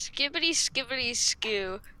Skibbity skibbity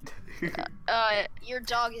skoo. Your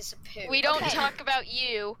dog is a poo. We don't Okay. talk about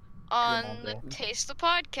you on Remember. Taste the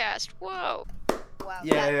Podcast. Whoa. Wow.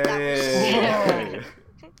 Yeah. That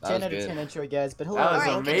 10 was out of good. 10 intro, guys. But hello, That was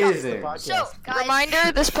welcome to amazing. the podcast. So, guys,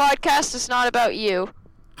 Reminder: this podcast is not about you.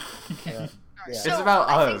 Yeah. It's So, about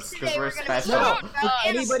I think us, today because we're we're gonna be special. No, talking if about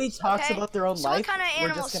anybody animals, talks okay? about their own So life, what kind of we're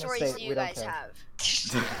animal just gonna stories say do you we don't guys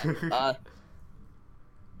care. have?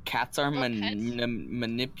 Cats are Well, pets?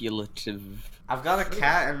 manipulative. I've got a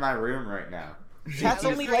cat in my room right now. Cats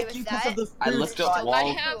I only agree like with you because that. of the I food looked spot. up wall. I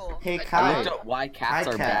have. Hey, a I Kai. looked dog. up why cats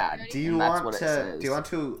Hi, are Cat. bad. Do you and that's want what it to? says. Do you want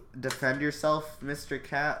to defend yourself, Mr.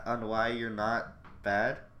 Cat, on why you're not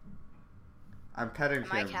bad? I'm petting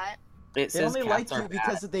My him. cat. It They says only like cats are you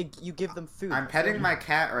bad. because you give them food. I'm petting my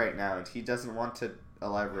cat right now, and he doesn't want to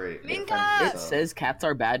elaborate. Minka! defend It himself. says cats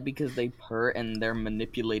are bad because they purr and they're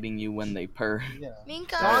manipulating you when they purr. Yeah.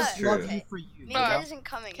 Minka. That's Dogs true. love you for you. you Minka know? isn't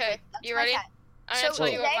coming. Okay, but that's you my ready? cat. I'm So gonna tell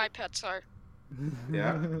you what today- my pets are.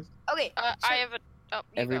 Yeah. Okay. I so- have a. Oh, you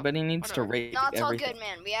go. Everybody needs to Whatever. rate No, it's all everything. good,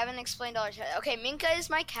 man. We haven't explained all our pets. Okay, Minka is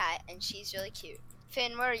my cat, and she's really cute.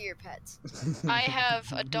 Finn, what are your pets? I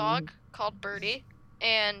have a dog called Birdie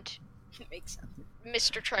and Makes sense.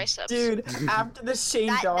 Mr. Triceps. Dude, after the Shane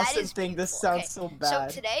That Dawson is thing, this beautiful. Okay, sounds so So bad.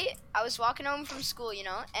 today, I was walking home from school,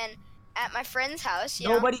 and at my friend's house,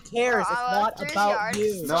 Nobody cares. It's I walked not through his about yard.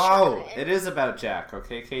 you. No, it is about Jack.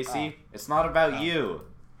 Okay, Casey. Oh. It's not about Oh. you.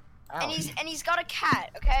 Ow. and he's got a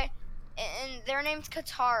cat, okay? And they're named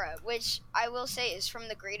Katara, which I will say is from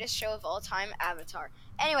the greatest show of all time, Avatar.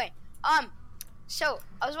 Anyway, so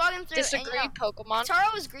I was walking through, Disagree, and Pokemon. Katara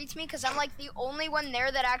always greets me because I'm like the only one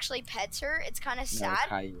there that actually pets her. It's kind of No, sad.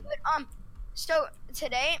 Caillou. But so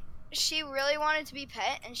today she really wanted to be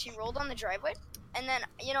pet, and she rolled on the driveway. And then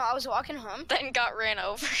I was walking home. Then got ran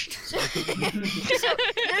over.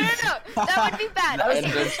 No, that would be bad. That was-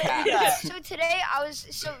 was good cat. Yeah. So today I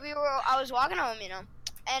was walking home,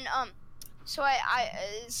 and so I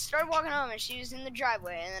started walking home, and she was in the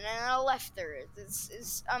driveway, and then I left her.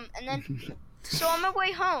 And then so on my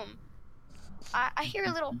way home, I hear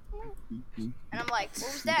a little, and I'm like,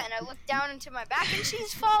 what was that? And I looked down into my back, and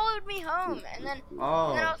she's followed me home, and then I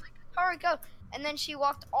Oh, was like, Katara, go. And then she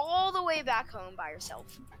walked all the way back home by herself.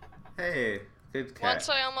 hey, good cat. Once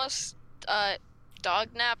I almost dog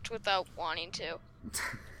napped without wanting to.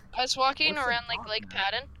 I was walking What's a around like dog Lake nap?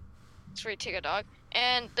 Padden. That's where you take a dog.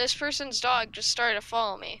 And this person's dog just started to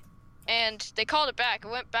follow me. And they called it back. It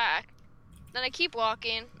went back. Then I keep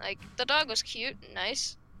walking. Like, the dog was cute and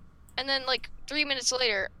nice. And then, like, 3 minutes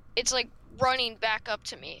later, it's, like, running back up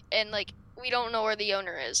to me. And, like, we don't know where the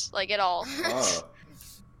owner is, like, at all. Oh,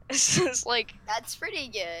 It's like, That's pretty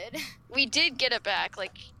good. we did get it back.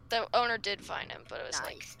 Like, the owner did find him, but it was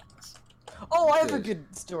like, Nice. Oh, I have a Good.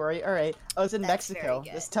 good story. All right, I was in That's Mexico. very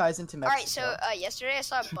good. This ties into Mexico. Alright, so yesterday I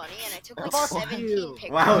saw a bunny, and I took like Fuck 17 you.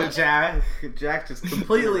 pictures. wow, of it. Jack. Jack just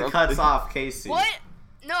completely cuts off Casey. What?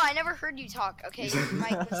 No, I never heard you talk. Okay, your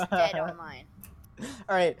mic was dead on mine.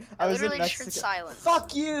 All right, I was in literally just heard Mexico. silence.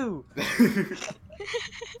 Fuck you! I'm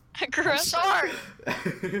aggressive. sorry.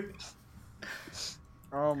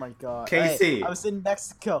 Oh my god. Casey. Alright, I was in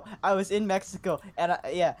Mexico. and I was in Mexico,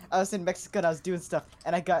 and I was doing stuff,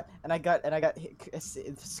 and I got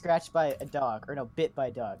scratched by a dog, or no, bit by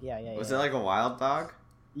a dog. Yeah. Was it like a wild dog?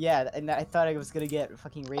 Yeah, and I thought I was gonna get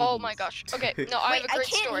fucking rabies. Oh my gosh. Okay, no, I have Wait, a I great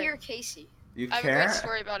can't story. hear Casey. You I have a can't? great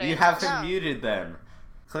story about You animals. have him No. muted then.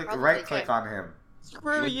 Click Probably right click okay. on him.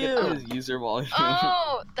 Screw Look you! at his user volume.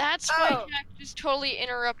 Oh, that's why Oh. Jack just totally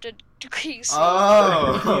interrupted Casey.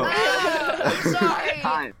 Oh. I'm sorry.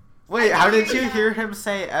 Time. Wait, I how didn't did you hear hear him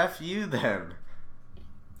say F you then?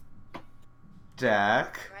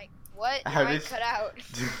 Jack? Right. What? How Your mic did- cut out.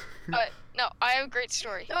 No, I have a great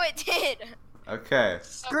story. No, it did. Okay.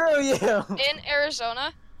 Screw you! In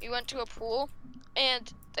Arizona, we went to a pool,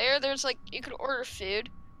 and there's like, you could order food,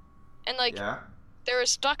 and like, Yeah? there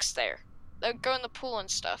was ducks there that would go in the pool and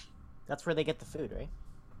stuff. That's where they get the food, right?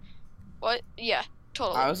 What? Yeah,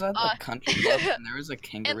 totally. I was at the Uh, country club and there was a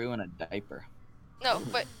kangaroo in a diaper. No,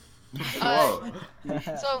 but, Whoa.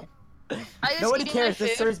 so, I was Nobody eating cares. my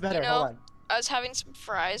This food, serves better. you know, Hold on. I was having some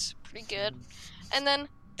fries, pretty good, and then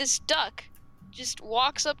this duck just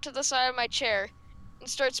walks up to the side of my chair and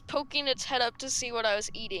starts poking its head up to see what I was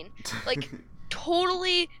eating. Like,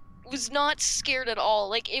 totally was not scared at all.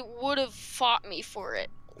 Like, it would have fought me for it.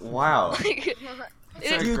 Wow. Like, It's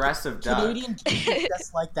an Dude, aggressive duck. Canadian geese are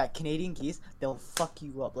just like that. Canadian geese, they'll fuck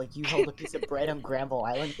you up. Like, you hold a piece of bread on Granville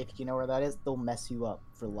Island, if you know where that is, they'll mess you up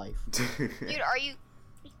for life. Dude, are you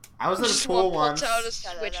I was in a Just pool one pulls once, out a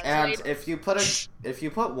switchblade. and if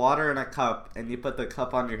you put water in a cup and you put the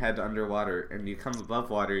cup on your head underwater and you come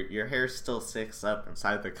above water, your hair still sticks up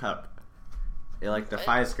inside the cup. It like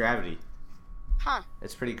defies gravity. Huh.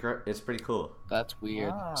 It's pretty cool. That's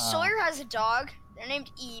weird. Ah. Sawyer has a dog. They're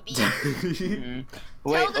named Evie. Mhm.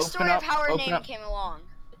 Tell the story of how her open name up. came along.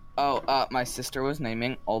 Oh, my sister was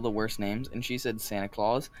naming all the worst names, and she said Santa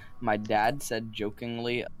Claus. My dad said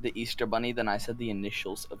jokingly the Easter Bunny, then I said the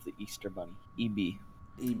initials of the Easter Bunny. EB.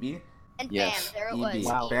 EB? And Yes, bam, there it EB. was.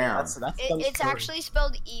 Wow, Bam. that's It's actually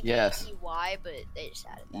spelled E-B-E-Y, Yes. but they just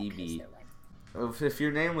added that. 'cause EB. they're like- If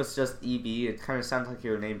your name was just EB, it kind of sounds like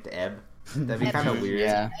you were named Eb. That'd be kind of weird.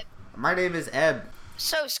 Yeah. My name is Eb.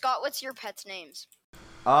 So, Scott, what's your pet's names?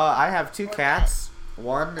 I have 2 cats.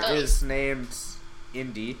 One Oh. is named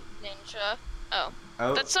Indy. Ninja. Oh,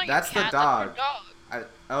 That's not that's your cat. the dog. That's your dog.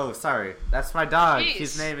 Oh, sorry. That's my dog. Jeez.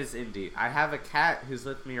 His name is Indy. I have a cat who's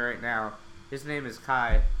with me right now. His name is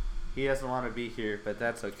Kai. He doesn't want to be here, but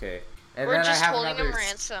that's okay. And We're then just I have holding another. him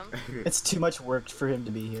ransom. It's too much work for him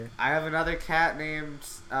to be here. I have another cat named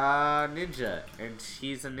Ninja, and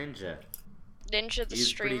he's a ninja. Ninja the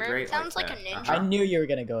He's pretty streamer. great. Sounds like that. a ninja. Uh-huh. I knew you were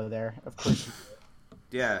gonna go there. Of course.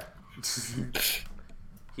 Yeah.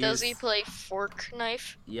 Does he He's- play fork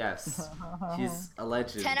knife? Yes. He's a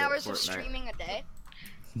legend. 10 at hours of Fortnite. streaming a day?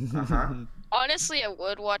 Uh-huh. Honestly, I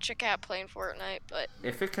would watch a cat playing Fortnite, but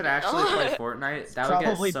If it could actually play Fortnite, that would get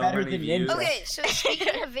Probably so better many than views. Ninja. Okay, so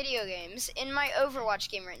speaking of video games, in my Overwatch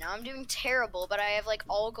game right now, I'm doing terrible, but I have like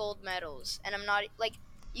all gold medals, and I'm not like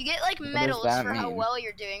you get like does medals that for how mean? well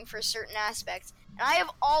you're doing for certain aspects, and I have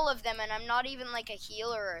all of them, and I'm not even like a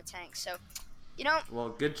healer or a tank. So, you know, Well,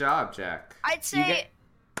 good job, Jack. I'd say, get-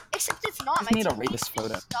 except it's not. Just My need to team read this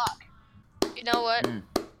photo. suck. you know what? Mm.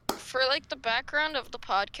 For like the background of the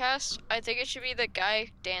podcast, I think it should be the guy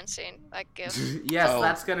dancing. That gif. Yes, Oh.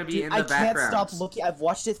 that's gonna be Dude, in the I can't background. stop looking. I've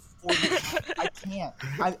watched it 40 times. I can't.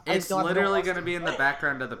 It's I don't literally know. gonna be in the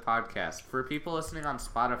background of the podcast. For people listening on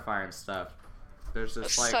Spotify and stuff, there's That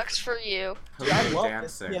this like sucks for you. Dude, I Jose love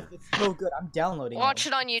this dancing. GIF. It's so good. I'm downloading Watch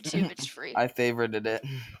it on YouTube. It's free. I favorited it.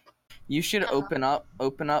 You should open up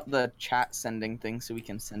the chat sending thing so we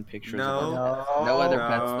can send pictures it. of No. them. No. No other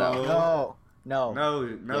pets though. No. No,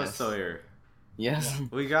 Yes. Sawyer. Yes.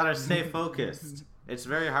 We gotta stay focused. It's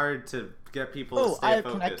very hard to get people to Oh, stay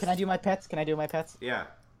can focused. I do my pets? Can I do my pets? Yeah.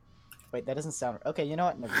 Wait, that doesn't sound. Okay, you know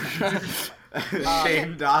what? Never mind.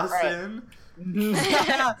 Shane Dawson.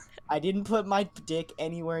 I didn't put my dick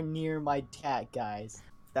anywhere near my cat, guys.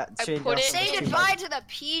 That I Shane put it Dawson was Say too goodbye much. to the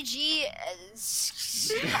PG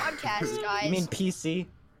podcast, guys. You mean PC?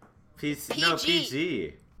 PC. No, PG.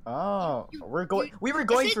 PG. Oh, we're going. you- We were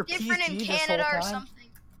going Is for it different PG in this whole Canada or time. something?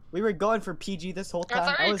 We were going for PG this whole I time.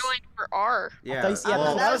 thought we were going for R. Yeah. thought you- yeah,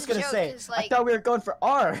 well, that's what that I was was a gonna joke, say. 'cause, I like- thought we were going for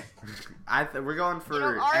R. we're going for You know,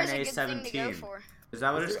 R is a good thing to NA-17. go for. Is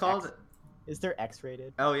that what Is it's there called? Is there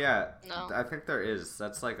X-rated? Oh yeah. No. I think there is.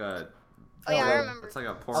 That's like a. Oh yeah, I Oh, remember. It's like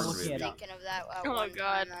a porn I'm looking movie. it up. Thinking of that. Oh my one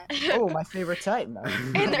god. time that- Oh, my favorite type. No.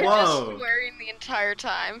 And they're Whoa. just swearing the entire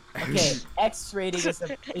time. Okay, X rating is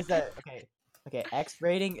a okay. Okay, X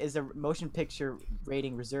rating is a motion picture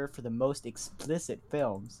rating reserved for the most explicit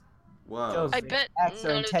films. Whoa. Shows I rated bet X are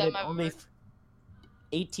none of them intended have only ever-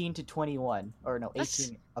 18 to 21, or no, 18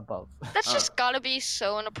 That's- above. That's Oh. just gotta be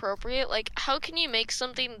so inappropriate. Like, how can you make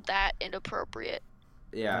something that inappropriate?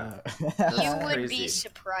 Yeah. You That's would crazy. be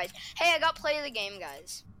surprised. Hey, I got play of the game,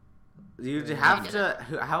 guys. You'd have to.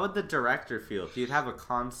 How would the director feel if you'd have a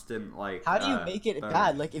constant like? How do you make it boner?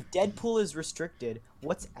 bad? Like, if Deadpool is restricted,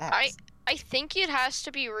 what's X? I think it has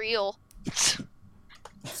to be real.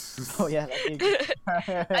 Oh yeah.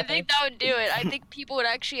 I think that would do it. I think people would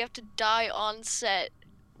actually have to die on set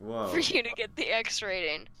Whoa. for you to get the X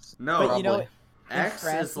rating. No, But you know, Probably. X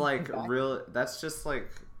France is and like Quebec- real. That's just like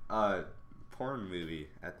a porn movie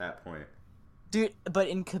at that point. dude. But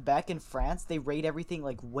in Quebec and France, they rate everything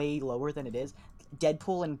like way lower than it is.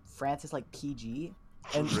 Deadpool in France is like PG,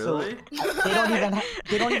 and Really? so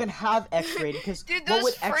they don't even have X rated because Dude, what those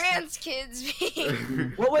would X France kids be.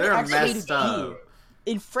 What would They're X rated messed be? up.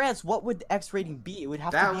 In France, what would the X rating be? It would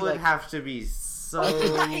have That to be would like, have to be so.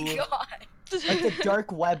 Oh my god. like the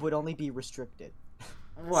dark web would only be restricted.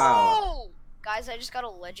 Wow. Oh! Guys, I just got a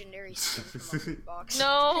legendary skin from a loot box.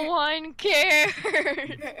 No one cares.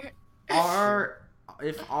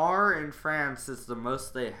 If R in France is the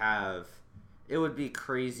most they have, it would be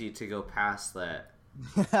crazy to go past that.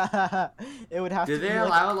 It would have Do to they be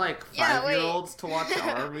allow like Yeah, wait. 5-year-olds to watch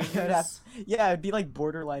R movies? It would have- yeah, it'd be like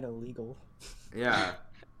borderline illegal. Yeah.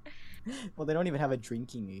 Well, they don't even have a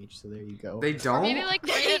drinking age, so there you go. They don't. Maybe like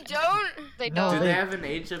They rated. don't. They No, don't. Do they they- have an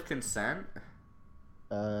age of consent?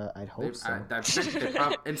 I'd hope so.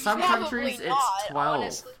 In some Probably countries, not, it's 12.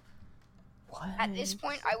 honestly. What? At this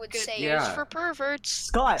point, I would Good say news Yeah. for perverts.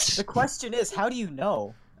 Scott, the question is, how do you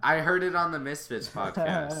know? I heard it on the Misfits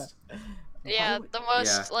podcast. Yeah, would- the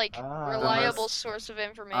most Yeah. like Ah. reliable most- source of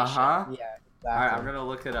information. Uh-huh. Yeah, Alright, exactly. I'm gonna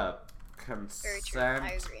look it up. Very true. I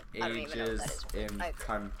Consent agree. I don't even know what ages that is. in I agree.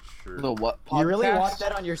 country. The what? You really podcast? want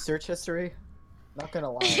that on your search history? Not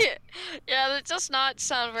gonna lie. Yeah, that does not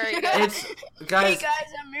sound very good. It's Hey guys. guys,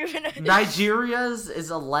 I'm moving. Nigeria's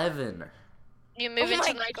is 11. You move Oh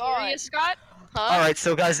into my Nigeria, God. Scott? Huh? All right,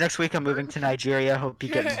 so guys, next week I'm moving to Nigeria. Hope you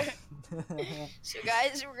get. So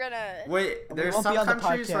guys, we're gonna. Wait, We there's won't some be on the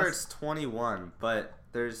countries where podcast. it's 21, but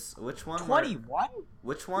there's which one? 21?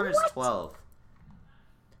 Which one is 12?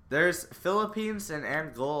 There's Philippines and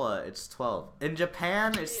Angola. It's 12. In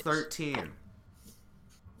Japan, it's 13.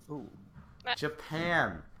 Ooh.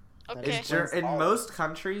 Japan. Okay. Explains In all. most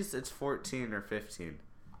countries, it's 14 or 15.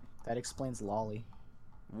 That explains lolly.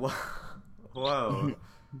 Whoa. Whoa.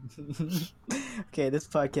 Okay, this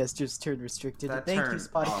podcast just turned restricted. That Thank you, turned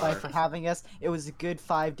Spotify, hard. for having us. It was a good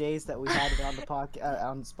 5 days that we had it on the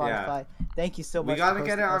on Spotify. Thank you so much. We gotta for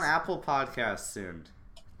get it hosting on us. Apple Podcasts soon.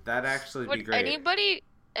 That'd actually be Would great. anybody?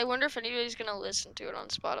 I wonder if anybody's gonna listen to it on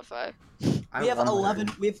Spotify. I We have wonder. 11.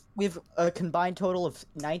 We've a combined total of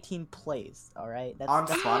 19 plays. All right. On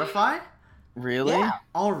Spotify? Really? Yeah.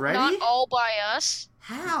 Already? Not all by us.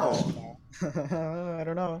 How? I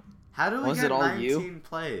don't know. How do we Was get it all 19 you?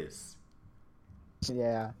 plays?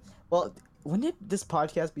 Yeah. Well, wouldn't this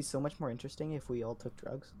podcast be so much more interesting if we all took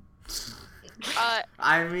drugs?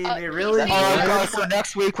 I mean, Uh, it really All All right, would. guys. So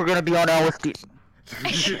next week we're gonna be on LSD.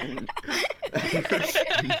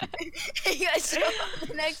 Hey guys, so on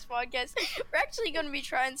the next podcast, we're actually gonna be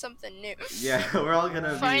trying something new. Yeah, we're all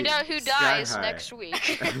gonna Find be out who sky dies high. next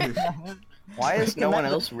week. Why is no one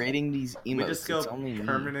Remember- else rating these emotes? We just go It's only me.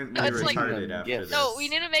 permanently It's like- retarded after Yeah. this. No, we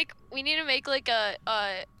need to make like a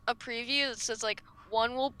preview that says like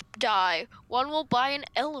one will die, one will buy an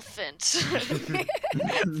elephant.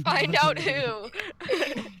 Find out who.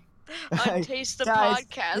 On Taste the Guys,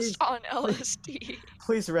 Podcast please- on LSD.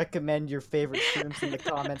 Please recommend your favorite shrooms in the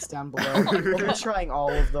comments down below. We'll be trying all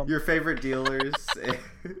of them. Your favorite dealers.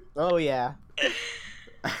 Oh yeah.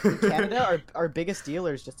 Canada, our biggest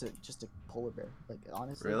dealer is just a polar bear. Like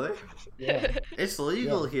honestly. Really? Yeah. It's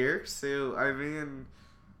legal here, so I mean,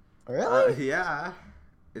 Really? yeah,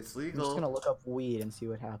 it's I'm legal. just gonna look up weed and see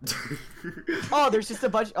what happens. Oh, there's just a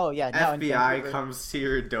bunch. Oh yeah. Now in FBI Vancouver- comes to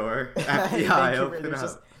your door. in FBI, Vancouver, open there's up.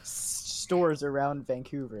 just stores around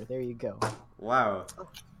Vancouver. There you go. Wow,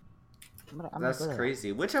 I'm gonna that's go to that.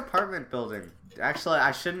 crazy. Which apartment building? Actually,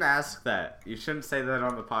 I shouldn't ask that. You shouldn't say that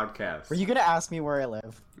on the podcast. Were you gonna ask me where I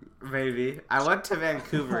live? Maybe. I went to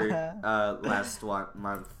Vancouver last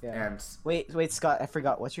month, Yeah. and Wait, Scott. I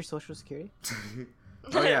forgot. What's your social security?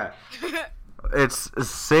 oh yeah, it's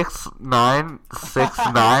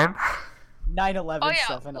 6969. 9/11. Oh yeah,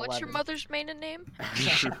 7/11. what's your mother's maiden name?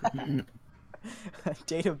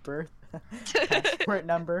 Date of birth, passport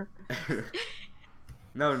number.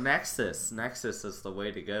 No, Nexus. Nexus is the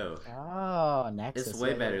way to go. Oh, Nexus. It's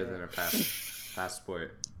way better than a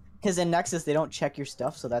passport. Because in Nexus they don't check your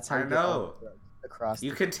stuff, so that's how I you get all know. the drugs across.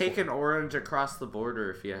 You the- can take an orange across the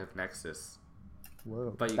border if you have Nexus.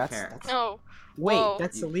 Whoa, but you can't. No. Wait, Whoa.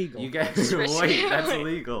 that's illegal. You get Seriously? wait, that's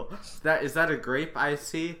illegal. Is that a grape I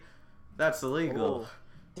see? That's illegal.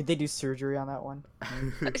 Did they do surgery on that one?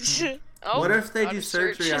 Oh, What if they out do of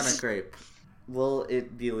surgery on a searches. grape? Will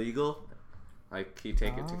it be legal? Like, can you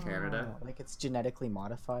take it to Canada? Oh, like it's genetically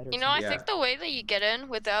modified or You know, I Yeah. think the way that you get in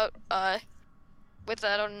without a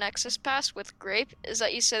Nexus pass with grape is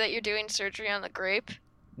that you say that you're doing surgery on the grape.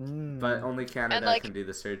 something? But only Canada like- can do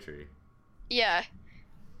the surgery. Yeah.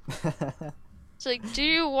 It's like, do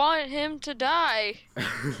you want him to die?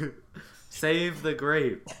 Save the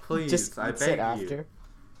grape, please. Just I eats it beg you. after.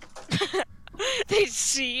 They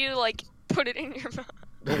see you like put it in your mouth.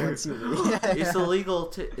 Once you leave. It's illegal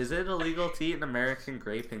to. Is it illegal to eat an American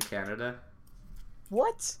grape in Canada?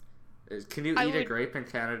 What? Can you I eat a would- grape in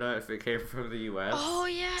Canada if it came from the U.S.? Oh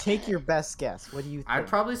yeah. Take your best guess. What do you think? I'd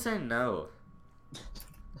probably say no.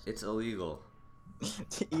 It's illegal.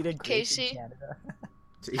 to eat a grape Casey? in Canada.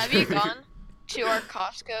 Have you gone to our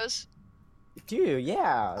Costco's? Dude,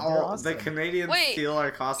 yeah. They're Oh, awesome. the Canadians Wait, steal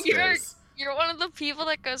our Costco's. You're one of the people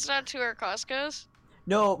that goes down to our Costco's.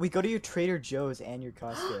 No, we go to your Trader Joe's and your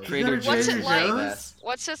Costco. Trader What's it Joe's like? is the best.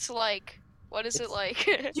 What's it like? What is it It's-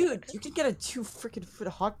 like? Dude, you can get a 2 freaking foot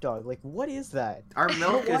hot dog. Like, what is that? Our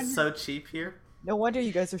milk No is so cheap here. No wonder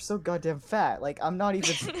you guys are so goddamn fat. Like, I'm not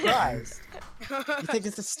even surprised. You think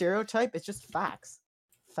it's a stereotype? It's just facts.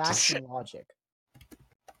 Facts and logic.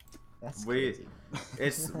 That's We-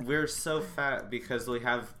 crazy. We're so fat because we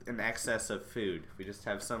have an excess of food. We just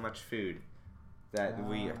have so much food that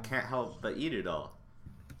we Ah. can't help but eat it all.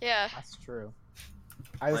 Yeah. That's true.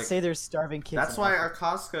 I would Like, say there's starving kids. That's in why Africa.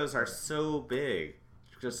 our Costco's are so big,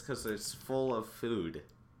 just because it's full of food.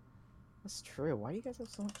 That's true. Why do you guys have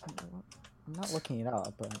so much? I'm not looking it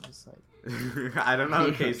up, but I'm just like. I don't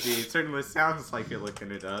know, Casey. It certainly sounds like you're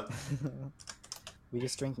looking it up. We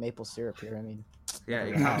just drink maple syrup here. I mean, Yeah,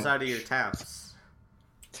 it Wow. comes out of your taps.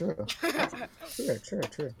 true.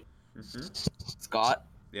 True. hmm Scott,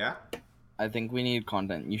 Yeah? I think we need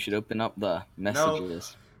content. You should open up the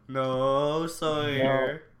messages. No,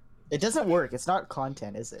 Sawyer. It doesn't work. It's not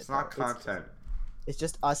content, is it? It's not content. It's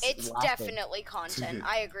just us. It's laughing. definitely content.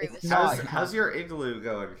 I agree It's with not. that. How's your igloo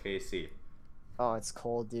going, Casey? Oh, it's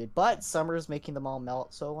cold, dude. But summer's making them all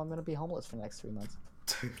melt, so I'm gonna be homeless for the next 3 months.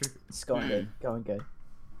 It's going good. Going good.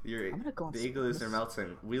 Your I'm gonna go on the igloos are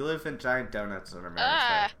melting. We live in giant donuts in America.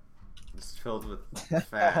 Ah, It's filled with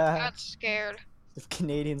fat. got scared. If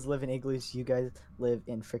Canadians live in igloos, you guys live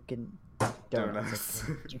in freaking donuts. Donuts.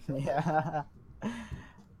 Yeah.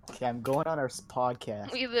 Okay, I'm going on our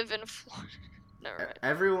podcast. We live in Florida. Never mind.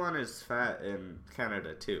 Everyone is fat in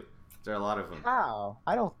Canada too. There are a lot of them. How?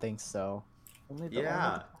 I don't think so. Only the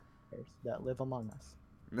Yeah. only that live among us.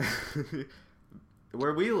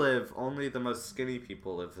 Where we live, only the most skinny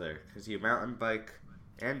people live there, because you mountain bike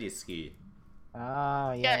and you ski.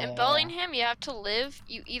 Ah, Yeah, yeah. in Bellingham, you have to live.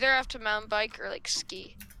 You either have to mountain bike or like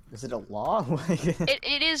ski. Is it a law?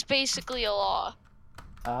 It is basically a law.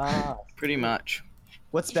 Ah, Pretty much.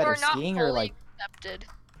 what's You better, are not skiing fully or like accepted.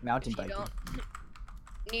 mountain If you biking? don't.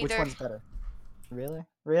 Which Neither. one's better? Really?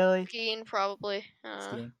 Really? Skiing probably.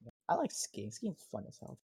 Skiing. I like skiing. Skiing's fun as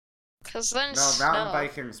hell. Cause then No, snow. mountain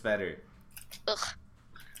biking's better. Ugh.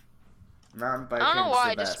 Mountain I biking's don't know why.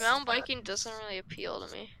 the Just best. mountain biking doesn't really appeal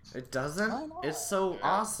to me. It doesn't? Why not? It's so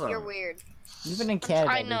awesome. You're weird. Even in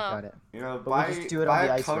Canada, I we've know. got it. You know, But we just do it on buy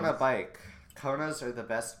the a ice Kona ones. bike. Konas are the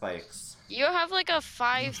best bikes. You have like a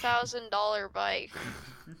 $5,000 bike.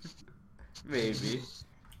 Maybe.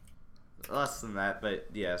 Less than that, but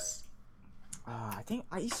yes. I think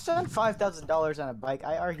you spend $5,000 on a bike.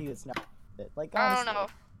 I argue it's not. It. Like I honestly, don't know.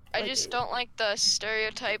 I like, just don't like the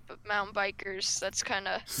stereotype of mountain bikers. That's kind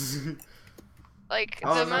of like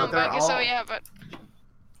Oh, the no, mountain they're bikers. So all- yeah, but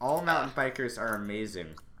All mountain bikers are amazing.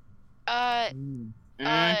 Mm.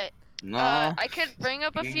 Nah. I could bring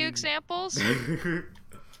up a few examples.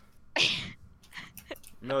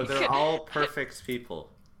 No, they're all perfect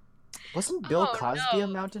people. Wasn't Bill Oh, Cosby a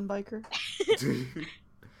no. mountain biker?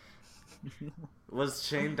 Was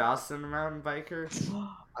Shane Dawson a mountain biker?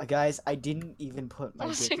 Guys, I didn't even put my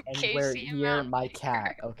Wasn't dick anywhere Casey a near mountain my biker?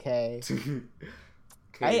 cat. Okay.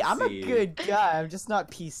 Hey, I'm a Casey. good guy. I'm just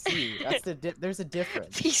not PC. That's there's a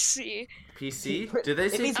difference. PC. PC? Do they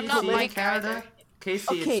It say means I'm not PC in like Canada? either.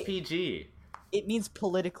 Casey, Okay. it's PG. It means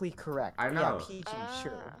politically correct. I Yeah, know. PG, Ah.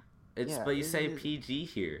 sure. It's Yeah, but you it say is. PG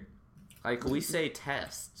here. Like we say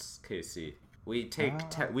tests, Casey. We take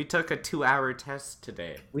Ah. we took a 2-hour test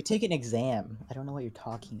today. We take an exam. I don't know what you're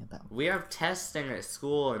talking about. We have testing at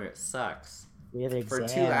school and it sucks. We have an For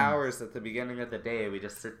exam. 2 hours at the beginning of the day, we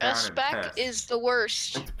just sit down and SBAC test. is the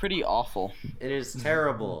worst. It's pretty awful. It is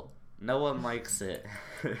terrible. No one likes it.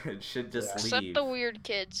 It should just Except leave. the weird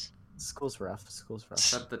kids. School's rough. School's rough.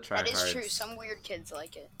 Except the That is true. tryhards. Some weird kids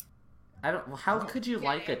like it. I don't. How could you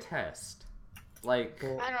like a test? Like,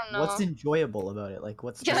 Well, I don't know. What's enjoyable about it? Like,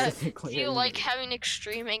 what's Yeah, specifically? do you are like having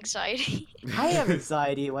extreme anxiety? I have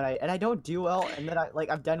anxiety when I don't do well, and then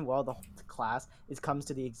I've done well the whole class. It comes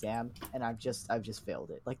to the exam, and I've just failed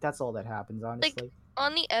it. Like that's all that happens, honestly.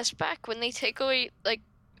 On the SBAC, when they take away, like,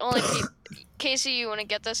 only Casey, you want to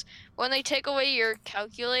get this? When they take away your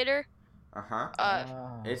calculator, uh-huh.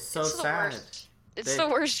 Ah. It's so it's the sad. worst. It's They- the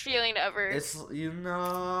worst feeling ever. It's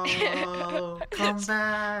come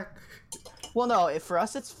back. Well, no, for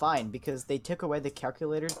us it's fine because they took away the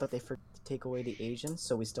calculators, but they forgot to take away the Asians,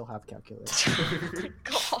 so we still have calculators.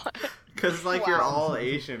 God. Cause like you're Wow. all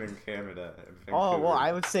Asian in Canada. In Oh well,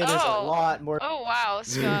 I Vancouver. would say there's a Oh. lot more. Oh wow,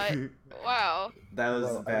 Scott. Wow. That was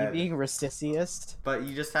Whoa, are you bad. being racist? But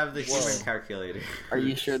you just have the human Whoa. calculator. Are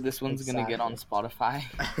you sure this one's gonna get on Spotify?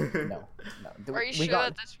 No, no. Are you we sure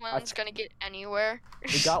got that this one's gonna get anywhere?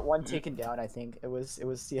 we got one taken down. I think it was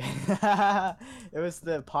yeah. It was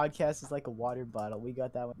the podcast is like a water bottle. We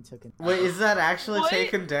got that one taken. Wait, is that actually What?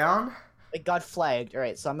 taken down? It got flagged. All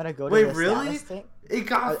right, so I'm gonna go to Wait, the really? status thing. It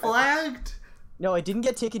got flagged? No, it didn't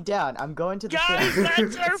get taken down. I'm going to the Guys, thing. that's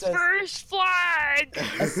our It says, first flag!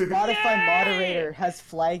 A Spotify Yay! moderator has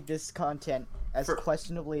flagged this content as For-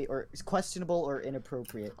 questionable or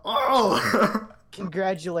inappropriate. Oh!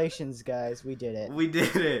 Congratulations, guys. We did it. We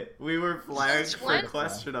did it. We were flagged Since for when?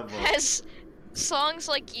 questionable. Has songs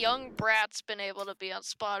like Young Brat's been able to be on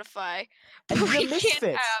Spotify? And But the we can't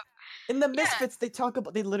Misfits. have. In the Yeah. Misfits, they talk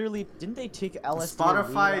about. They literally didn't they take LSD and weed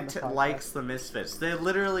on Spotify the podcast? likes the Misfits. They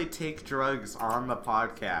literally take drugs on the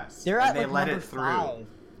podcast. They're and at they like let number it through. 5.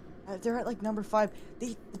 They're at like number 5.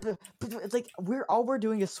 It's like we're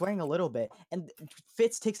doing is swearing a little bit, and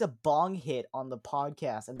Fitz takes a bong hit on the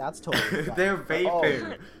podcast, and that's totally fine. They're But, oh,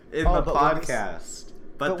 vaping in Oh, the but when we- podcast.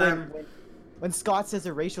 But when- then when Scott says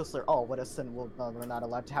a racial slur, oh, what a sin! We're not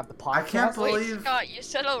allowed to have the podcast. I can't Wait, believe- Scott, you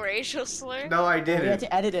said a racial slur? no, I We had didn't.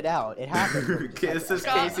 to edit it out. It happened. but we just had This to is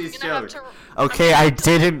edit it out. Scott, Casey's I'm gonna joke. have to, Okay, I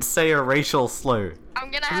didn't say a racial slur.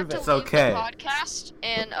 I'm gonna have to Prove leave it. It's okay. the podcast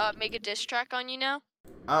and make a diss track on you now.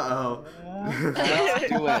 Uh Do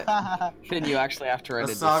it. Then you actually have to oh. write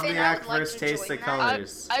a song- diss. Finn, I Insomniac would like first to taste the join that.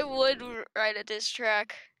 colors. I would write a diss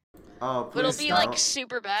track, Oh, but it'll please be don't. like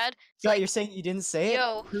super bad. It's Scott, like, you're saying you didn't say it?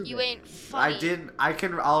 yo, Prove you it. ain't funny. I didn't.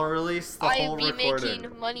 I'll release the whole I be recording.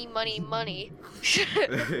 making money, money, money.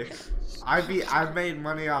 I made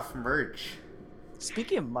money off merch.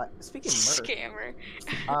 Speaking of merch, Scammer.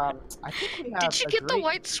 I think we have. Did you a get the great-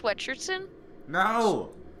 white sweatshirts in? No.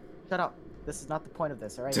 Shut up. This is not the point of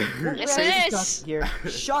this, alright? Yes, We're it talking is. Here.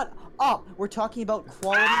 Shut up! We're talking about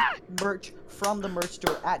quality merch from the merch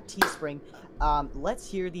store at Teespring. Let's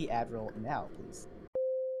hear the ad roll now, please.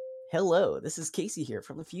 Hello, this is Casey here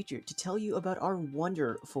from the future to tell you about our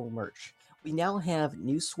wonderful merch. We now have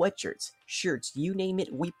new sweatshirts, shirts, you name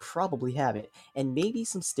it, we probably have it, and maybe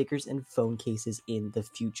some stickers and phone cases in the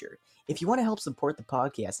future. If you want to help support the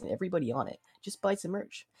podcast and everybody on it, just buy some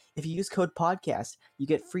merch. If you use code PODCAST, you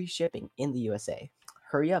get free shipping in the USA.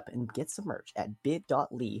 Hurry up and get some merch at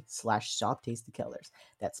bit.ly/shoptastethecolors.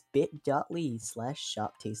 That's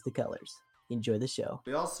bit.ly/shoptastethecolors. Enjoy the show.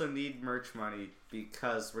 We also need merch money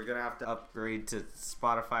because we're gonna have to upgrade to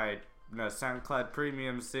Spotify, SoundCloud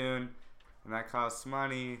Premium soon, and that costs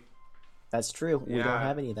money. That's true. We Yeah. don't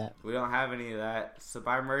have any of that. We don't have any of that, so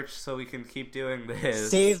buy merch so we can keep doing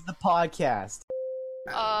this. Save the podcast.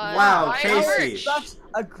 Wow, buy Casey. merch. Such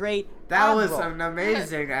a great That ad was roll. an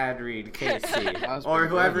amazing ad read, Casey. was Or pretty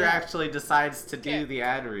whoever good. actually decides to do Okay. the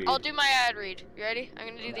ad read. I'll do my ad read. You ready? I'm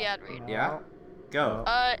gonna do the ad read. Yeah? Go.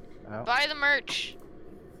 No. Buy the merch.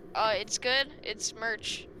 It's good. It's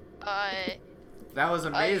merch. That was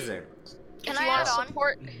amazing. Can if I you wanna add on?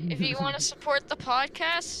 support, if you want to support the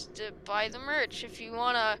podcast, buy the merch. If you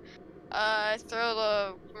wanna throw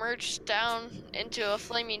the merch down into a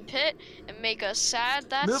flaming pit and make us sad,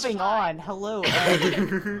 that's Moving fine. on. Hello.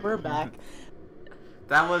 We're back.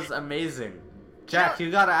 That was amazing. Jack, you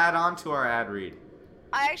gotta add on to our ad read.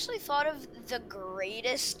 I actually thought of the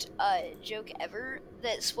greatest joke ever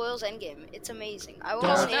that spoils Endgame. It's amazing. I will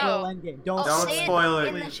Don't Oh, say spoil no. Endgame. Don't I'll Don't say spoil it.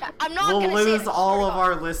 in the chat. I'm not We'll gonna say lose it, all swear of to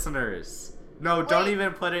our God. listeners. No, don't Wait.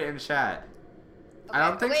 even put it in chat. I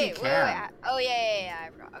don't think wait, he wait, can. Wait. Oh yeah. I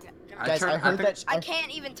forgot. Okay. never mind. Guys, I heard think- that. I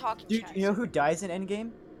can't even talk in Dude, chat. you know who dies in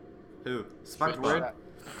Endgame? Who? Squidward? SpongeBob.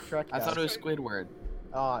 Shrek I dies. thought it was Squidward.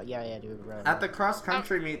 Oh yeah, dude. Right, At the cross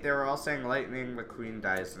country meet, they were all saying Lightning McQueen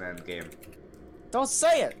dies in Endgame. Don't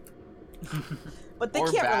say it. But they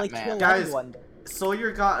Or can't really Batman. kill Guys, anyone.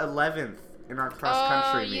 Sawyer got 11th in our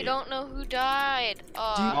cross country meet. you don't know who died. No,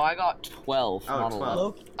 I got 12, Oh, not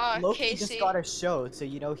 12. 11. Loki Casey, just got a show, so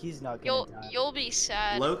you know he's not gonna die. you'll be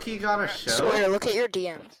sad. Loki got a show? Sawyer, look at your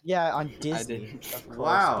DMs. Yeah, on Disney. didn't. Of course.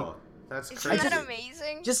 Wow. That's Isn't crazy. that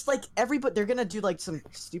amazing? Just like everybody, they're gonna do like some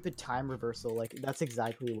stupid time reversal. Like that's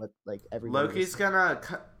exactly what like everybody. Loki's gonna...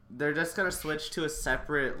 They're just gonna switch to a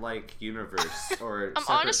separate, like, universe. Or I'm separate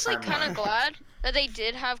honestly timeline. kind of glad that they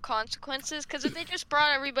did have consequences, because if they just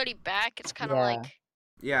brought everybody back, it's kind of Yeah. like,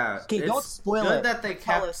 Yeah, Okay, it's don't spoil good it. that they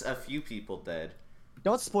Tell kept us. a few people dead.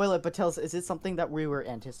 Don't spoil it, but tell us, is it something that we were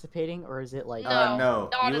anticipating, or is it like? No. No,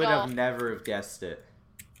 not you at would all. have never have guessed it.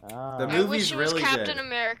 Ah. The I movie's wish it was really Captain good.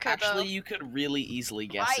 America, Actually, though. you could really easily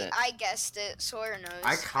guess it. I guessed it. Sawyer knows.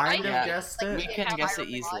 I kind of Yeah. guessed Like, We it. can have guess Iron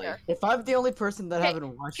it Man easily. water. If I'm the only person that Okay,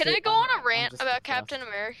 haven't watched Can it, I go on a I'm rant just about depressed. Captain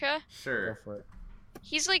America? Go Sure. for it.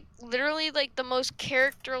 He's like literally like the most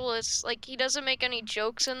characterless. Like he doesn't make any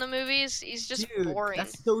jokes in the movies. He's just Dude, boring.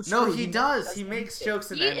 that's so true. No, he does. He makes anything.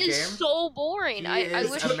 jokes in He is Endgame. so boring. He I is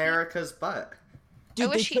wish America's butt. Dude,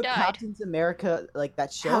 wish they he took died. Captain America like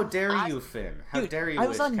that show. How dare I- you, Finn? How Dude, dare you I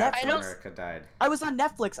was wish on Captain Netflix. America died? I was on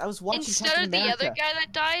Netflix. I was watching instead Captain of the America. other guy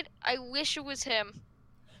that died, I wish it was him.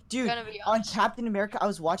 Dude, Gonna be on honest. Captain America, I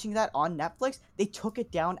was watching that on Netflix. They took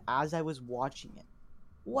it down as I was watching it.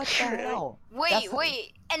 What the hell? Wait, That's-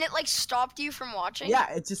 and it like stopped you from watching?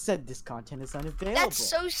 Yeah, it just said this content is unavailable. That's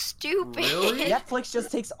so stupid. Really? Netflix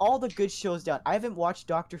just takes all the good shows down. I haven't watched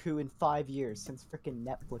Doctor Who in 5 years since freaking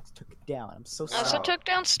Netflix took it down. I'm so Also sorry. Wow. took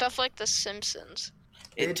down stuff like The Simpsons.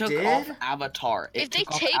 It It took did? off Avatar. It If they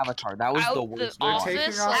took off take Avatar. That was out the the worst. They're Office, one.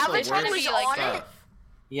 taking like, off the Avatar worst was on it? stuff.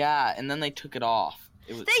 Yeah, and then they took it off.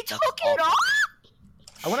 It was, They that's took it awful. off?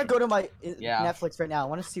 I want to go to my Yeah. Netflix right now. I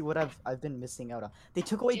want to see what I've been missing out on. They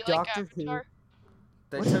took away Do you like Doctor Who. Avatar?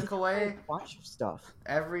 They What did took they away A bunch of stuff.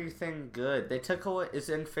 everything good. They took away. Is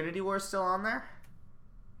Infinity War still on there?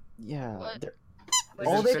 Yeah. What? they're- Is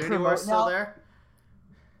All they Infinity War promote still now- there?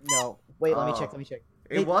 No. Wait, let me Oh. check. Let me check.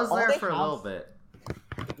 It They- was all there they for a have- little bit.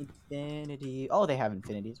 Infinity. Oh, they have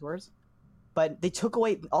Infinity's Wars. But they took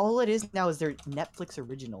away. All it is now is their Netflix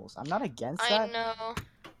originals. I'm not against I that. know.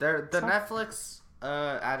 The It's not- Netflix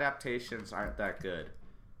adaptations aren't that good.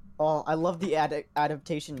 Oh, I love the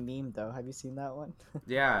adaptation meme though. Have you seen that one?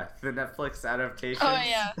 Yeah, the Netflix adaptations. Oh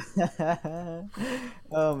yeah.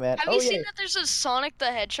 Oh man. Have oh you yeah. seen that there's a Sonic the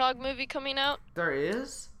Hedgehog movie coming out? There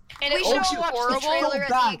is? And We it should looks all watch the horrible. trailer at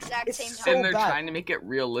the bad. exact It's same so time. And they're bad. trying to make it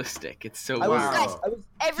realistic. It's so I was, weird. Wow. I was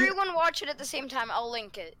Everyone watch it at the same time. I'll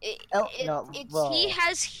link it. no, It's well- He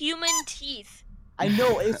has human teeth. I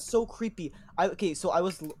know it's so creepy. Okay, so I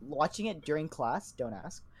was watching it during class. Don't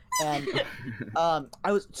ask. And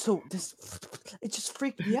I was so this. It just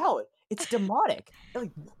freaked me out. It's demonic.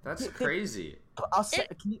 Like, That's They- crazy.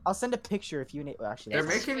 I'll send a picture if you need. Actually, They're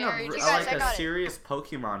It's making very- You guys, I like a got it. serious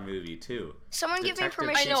Pokemon movie too. Someone give me Detective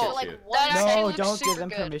permission I know. to like Pikachu. one That second. actually no, looks don't give super them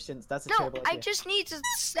good. permissions. That's a No, terrible I idea. just need to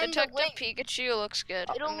send a Detective link. Pikachu looks good.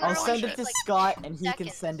 It'll I'm I'll gonna send watch it to like Scott, and he can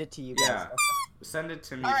seconds. send it to you guys. Yeah. Send it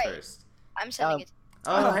to me Alright. first. I'm sending Um, it.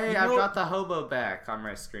 Oh, hey, you I've know- got the hobo back on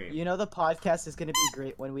my screen. You know the podcast is gonna be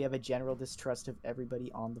great when we have a general distrust of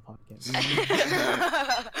everybody on the podcast.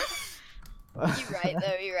 You're right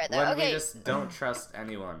though. You're right though. When we Okay, just don't trust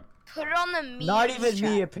anyone. put it on the memes Not even me,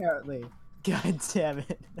 chat. apparently. God damn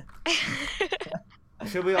it.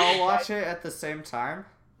 Should we all watch it at the same time?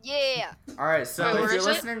 Yeah. Alright, so Wait, if where you're is it?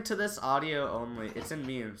 listening to this audio only, it's in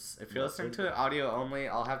memes. If you're listening to it audio only,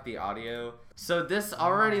 I'll have the audio. So this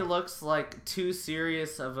already looks like too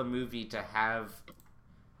serious of a movie to have.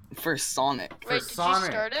 For Sonic. For Wait, did Sonic.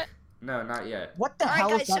 you start it? No, not yet. What the Alright, hell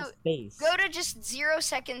guys, is that so space? Go to just 0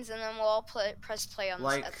 seconds and then we'll all press play on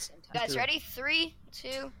Like- this at the same time. Guys, ready? 3,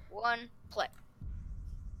 2, 1, play.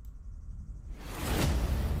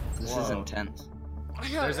 This is Whoa. intense. I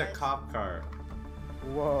know, There's a right? cop car.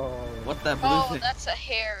 Whoa. What that blue Oh, thing? that's a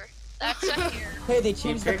hair. That's a hair. Hey, they He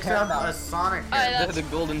changed the picks up a paramount. Sonic Alright, head. They're the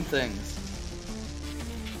golden things.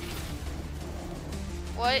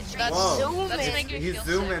 What? That's Whoa. Zoom that's in. making me He's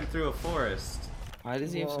feel zooming sick. through a forest. Why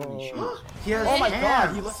does he have so many Whoa. shoes? He has Oh my god,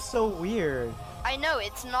 hands. he looks so weird. I know,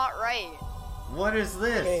 it's not right. What is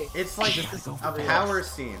this? Okay. It's like This is a real. power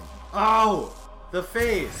scene. Oh, the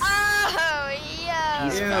face. Oh, yeah.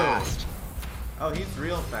 He's Ew. fast. Oh, he's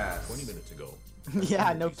real fast. 20 minutes ago.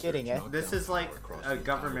 Yeah, no kidding, eh? This is like a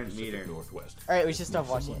government meeting. Alright, we should stop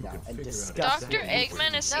watching it now and discuss Dr. it.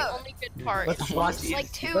 Eggman is the No. only good part. Let's watch It's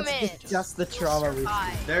like 2 Let's minutes. discuss the trauma we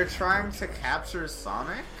Survive. They're trying to capture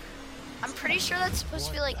Sonic? I'm pretty sure that's supposed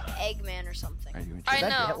to be like Eggman or something. I Is that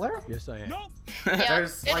know. Hitler? Yes, I am. Yeah,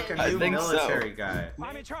 There's it like a is. I new think so. military guy.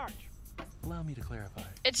 I'm in charge. Allow me to clarify.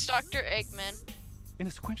 It's Dr. Eggman. In a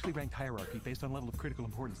sequentially ranked hierarchy based on level of critical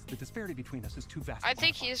importance, the disparity between us is too vast. I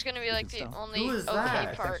think he's gonna be like the only Who is okay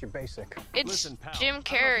that? part. basic. It's Listen, pal, Jim I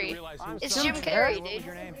don't know if Carrey. you realize who It's was Jim Sonic. Carrey, What was dude.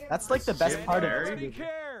 your name? That's like the best Jim part of Carrey? this Nobody movie.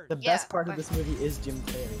 cares. The Yeah, best part of but- this movie is Jim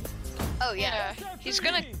Carrey. Oh, yeah. Yeah, he's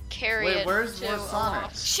gonna carry Wait, it where's to more a Sonic?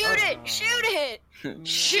 loss. Shoot it! Shoot it!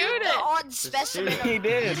 Shoot The it! odd specimen. shoot He Of...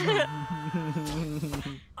 did.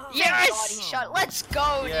 Yes! Yes! Shot. Let's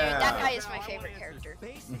go, dude. Yeah. That guy is my favorite character.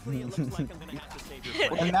 Basically, it looks like I'm gonna have to save your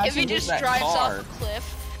If he Imagine, just that drives car. off a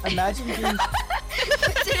cliff. imagine being,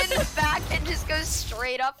 Puts it in the back and just goes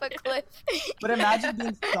straight up a cliff. but imagine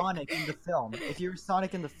being Sonic in the film. If you were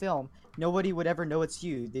Sonic in the film, nobody would ever know it's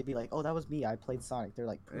you. They'd be like, "Oh, that was me. I played Sonic." They're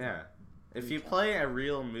like, Yeah. If you play a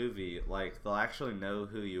real movie, like, they'll actually know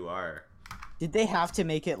who you are. "Did they have to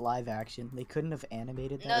make it live action? They couldn't have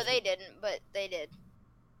animated that." No, they didn't, but they did.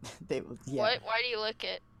 They, yeah, What? Why do you lick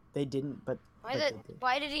it? they didn't. But Why but did? they did.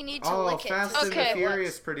 Why did he need to Oh, lick it? Fast to and Okay. the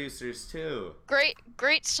Furious producers, too.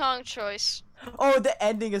 Great song choice. Oh, the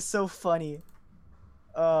ending is so funny.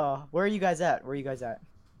 Where are you guys at? Where are you guys at?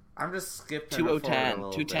 I'm just skipping 2010. forward a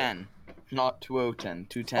little 210. Not 2010.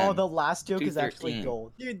 210. Oh, the last joke is actually 213.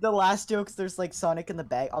 gold. Dude, the last joke's there's like Sonic in the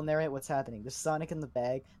bag. I'll narrate what's happening. There's Sonic in the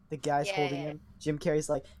bag. The guy's holding Yeah. him. Jim Carrey's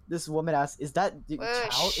like, this woman asks, "Is that your Wait,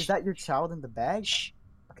 child? shh. Is that your child in the bag?" Shh.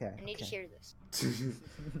 Okay. I need to hear this.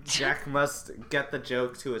 Jack must get the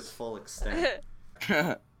joke to its full extent.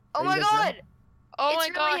 Oh Are my you guys god! Oh it's my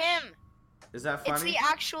really gosh. him. Is that It's funny? the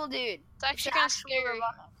actual dude. It's actually the kind of actual scary.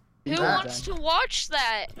 robot. Who That- wants to watch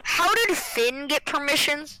that? How did Finn get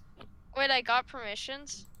permissions? Wait, I got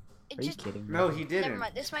permissions? It Are you just kidding me? No, he never didn't.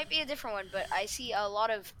 mind. This might be a different one, but I see a lot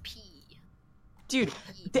of P. Dude,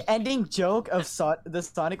 the ending joke of the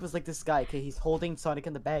Sonic was like this guy. Okay, he's holding Sonic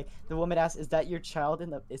in the bag. The woman asks, "Is that your child in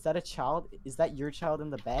the? Is that a child? Is that your child in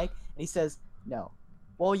the bag?" And he says, "No."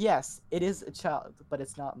 Well, yes, it is a child, but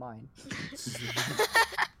it's not mine.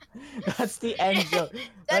 That's the end joke.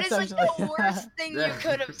 That is That's like the actually- worst thing you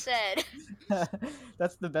could have said.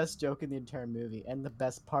 That's the best joke in the entire movie, and the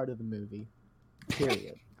best part of the movie.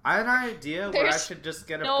 Period. I had an idea where I There's should just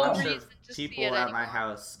get a no bunch reason of to see people it at my anymore.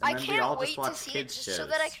 house, I and then we all can't just wait to watch see it kids just shows. so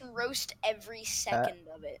that I can roast every second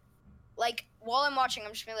of it. Like while I'm watching,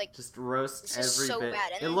 I'm just gonna be like, Just roast This is every so bit.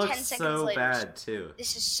 bad, and It then looks 10 seconds so later, bad too.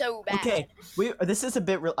 "This is so bad." Okay, this is a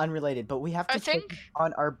bit unrelated, but we have to I take think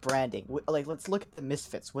on our branding. Like, let's look at the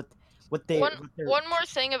Misfits. What they one what they're- one more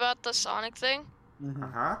thing about the Sonic thing. Mhm. Uh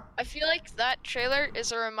huh. I feel like that trailer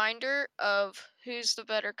is a reminder of who's the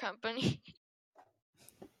better company.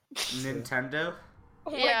 Nintendo.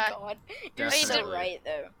 Oh Yeah. my god, you're so Definitely. right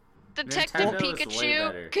though. Detective Nintendo is way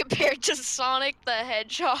better. Pikachu compared to Sonic the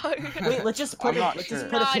Hedgehog. Wait, let's just put I'm it. not Let's sure. just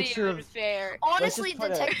put a Not picture even of. fair. Honestly,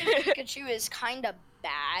 put a- Detective Pikachu is kind of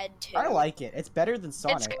bad too. I like it. It's better than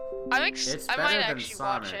Sonic. It's I better might than actually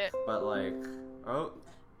Sonic, watch it. but like, oh,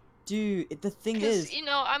 Dude, the thing Because, is. you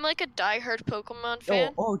know, I'm like a diehard Pokemon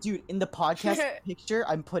fan. Dude, in the podcast picture,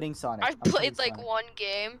 I'm putting Sonic. I've I'm putting played like Sonic. one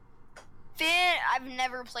game. Finn, I've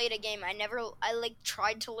never played a game. I like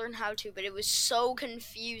tried to learn how to, but it was so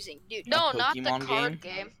confusing, dude. No, not the Pokemon card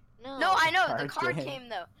game. No. No, I know the Card card game. game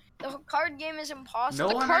though. The card game is impossible. no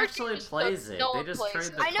the one card actually game is plays the- it. no They one just plays trade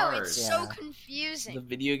it. the I know cards. it's Yeah. so confusing. The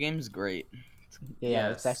video game's great. Yeah,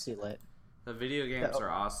 it's Yes. actually lit. The video games are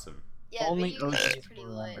awesome. Yeah, Only video games OGs are pretty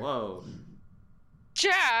will lit. remember. Whoa.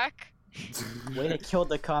 Jack! Way to kill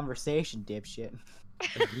the conversation, dipshit.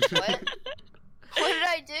 What? What did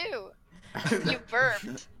I do? You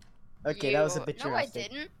burped. Okay, that was a You- bit No, I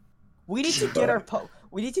drastic. didn't. We need to get our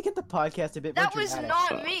we need to get the podcast a bit That more was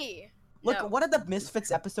dramatic. not me. Look, No. one of the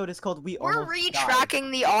Misfits episode is called "We We're Almost Died."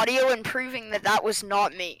 retracking the audio and proving that that was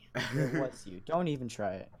not me. It was you. Don't even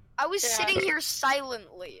try it. I was Yeah. sitting here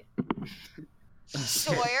silently.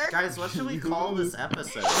 Sawyer? Guys, what should we call this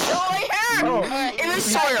episode? Sawyer! Oh. It was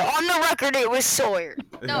Sawyer. On the record, it was Sawyer.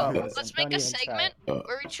 No, No, let's listen, make don't a even try segment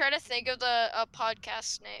where we try to think of a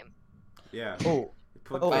podcast name. Yeah. Oh,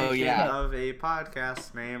 Put Oh, thinking yeah. of a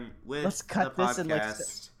podcast name with Let's cut the this in, like,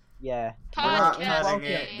 podcast. yeah. We're not Podcast cutting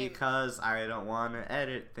it name. because I don't want to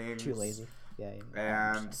edit things. Too lazy. Yeah.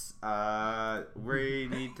 And we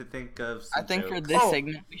need to think of some I think for jokes. this Oh.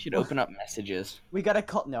 segment we should open up messages. We gotta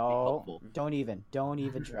call. No, helpful. don't even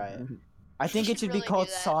try it. I think You it should should be really called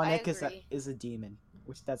do that. I Sonic agree. is a demon,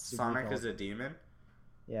 which that's super Sonic cool. is a demon?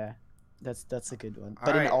 Yeah, that's a good one. But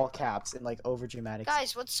Alright. in all caps, in like over dramatic.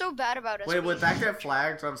 Guys, what's so bad about us? Wait, would being- that get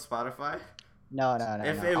flagged on Spotify? No.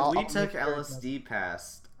 If no. we I'll took make sure it doesn't. LSD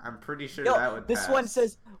past, I'm pretty sure Yo, that would this pass. one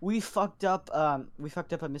says we fucked up a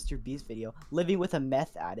Mr. Beast video. Living with a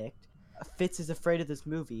meth addict. Fitz is afraid of this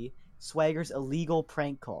movie. Swagger's illegal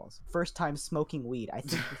prank calls. First time smoking weed. I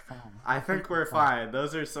think we're fine. I think we're fine.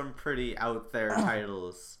 Those are some pretty out there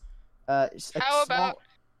titles. How about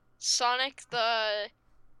Sonic the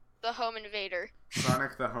Home Invader?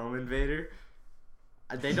 Sonic the Home Invader?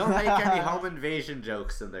 They don't make any home invasion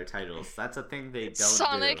jokes in their titles. That's a thing they don't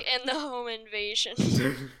Sonic and the Home Invasion.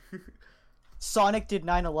 do. Sonic did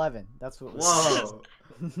 9/11? That's what. It was. Whoa.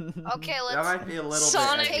 Okay, That let's might be a little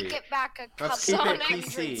Sonic- bit edgy. take it back a couple Let's keep it Sonic hundred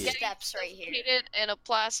PC. steps right here. It in a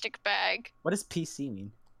plastic bag. What does PC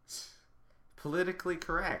mean? Politically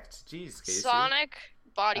correct. Jeez, Casey. Sonic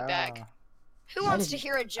body bag. Ah, Who I wants to didn't-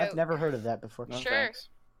 hear a joke? I've never heard of that before. No Sure. thanks.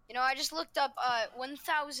 You know, I just looked up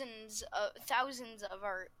thousands of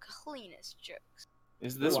our cleanest jokes.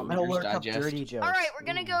 Is this Ooh, I'm gonna Reader's look up Digest? dirty jokes. All right, we're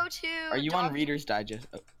gonna Ooh. go to. Are you on Dog- Reader's Digest?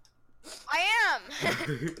 Oh, I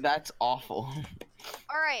am. that's awful.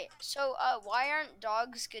 All right, so why aren't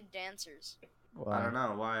dogs good dancers? Wow. I don't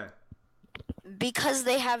know why. Because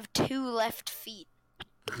they have 2 left feet.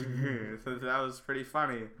 So that was pretty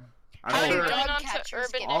funny. How I'm do sure dog going on to catchers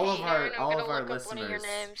Urban get all of paid? our- Dictionary, and I'm all gonna of our look up one of your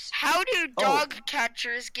listeners- names. How do Oh. dog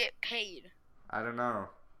catchers get paid? I don't know.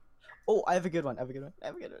 Oh, I have a good one.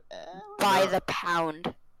 By the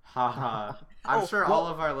pound. Haha. I'm Oh, sure what- all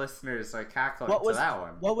of our listeners are cackling What to was that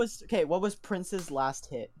one. What was Prince's last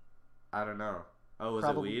hit? I don't know. Oh, was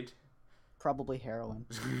Probably- it weed? Probably heroin.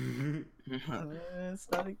 It's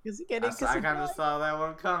not because I kind of saw that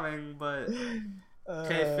one coming, but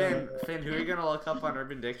okay, Finn, who are you gonna look up on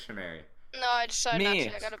Urban Dictionary? No, I decided not Me.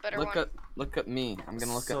 to. I got a better Look one. up me. I'm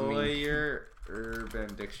gonna look up me. Sawyer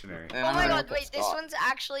Urban Dictionary. And Oh I'm my gonna god, look up wait, this Scott. one's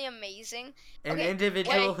actually amazing. An Okay,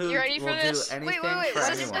 individual wait, who you ready for will do this? anything Wait, for what did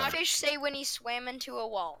the anyone. fish say when he swam into a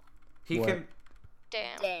wall? He What? can.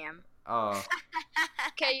 Damn. Damn. Oh,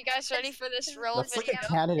 Okay, you guys ready for this That's relevant like a joke?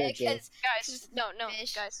 Canada joke. Because Guys, no,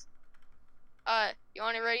 Fish. guys. You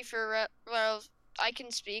want to ready for I can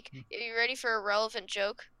speak. Are you ready for a relevant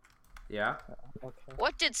joke? yeah. Okay.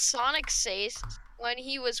 What did Sonic say when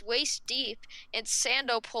he was waist deep in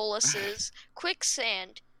Sandopolis's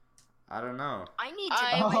quicksand? I don't know. I need to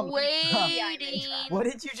I'm know. waiting. What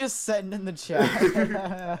did you just send in the chat?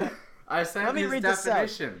 I sent Let me his read this out.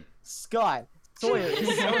 definition. Scott Sawyer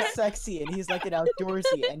is so sexy and he's like an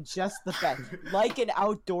outdoorsy and just the best. Like an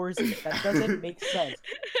outdoorsy. That doesn't make sense.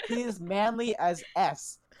 He is manly as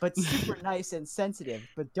S, but super nice and sensitive.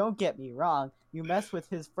 But don't get me wrong, you mess with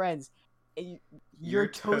his friends, and you're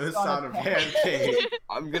toast on a pancake.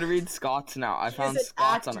 I'm gonna read Scott's now. I He found is an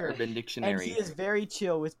Scott's on actor, Urban and Dictionary. he is very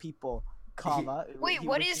chill with people. Comma. Wait,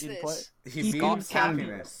 what is this? He He's means Scott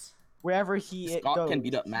happiness. Wherever he Scott goes, can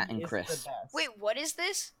beat up Matt and he is Chris. the best. Wait, what is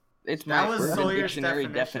this? It's That my was Urban Sawyer's Dictionary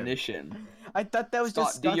definition. definition. I thought that was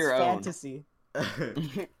just Scott, do Scott's your own. fantasy.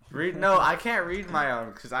 No, I can't read my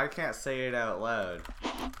own because I can't say it out loud.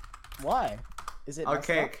 Why? Is it messed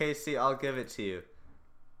Okay, up? Casey, I'll give it to you.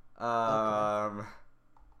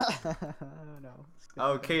 No.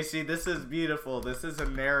 Oh, Casey, this is beautiful. This is a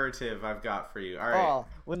narrative I've got for you. All right. Oh,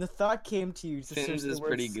 when the thought came to you to Finn's search the is word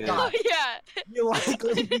pretty good. Oh Scott, yeah. you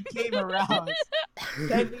likely became aroused.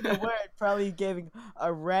 Sending the word, probably giving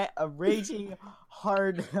a raging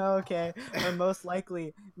hard. Okay, or most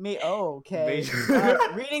likely okay.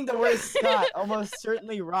 Reading the word Scott almost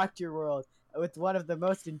certainly rocked your world with one of the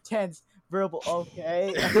most intense verbal.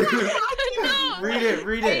 Okay. No. Read it.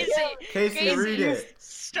 Casey, Casey, read it.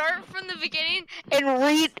 Start from the beginning and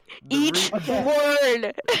read each Okay.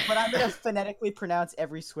 word. But I'm gonna phonetically pronounce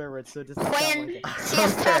every swear word, so it doesn't sound When like it.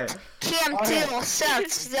 Okay. Kim Okay. Till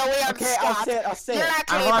sucks the way I'm Okay, I'll Scott. say it. I'll say You're it. not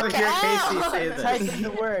I Kim, want to okay? hear Casey Oh. say Type this. in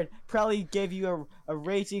the word probably gave you a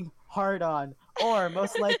raging hard on, or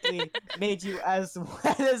most likely made you as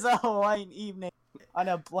wet as a Hawaiian evening on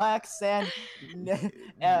a black sand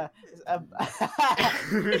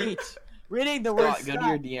beach. Reading the word Scott, go to your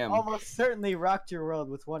Scott DM. almost certainly rocked your world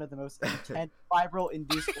with one of the most intense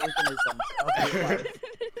fibril-induced organisms of your life.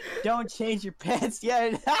 Don't change your pants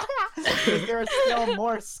yet. There are still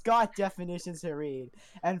more Scott definitions to read.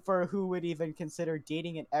 And for who would even consider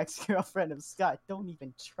dating an ex-girlfriend of Scott, don't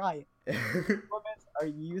even try it. Women are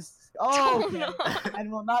used. Oh, okay. And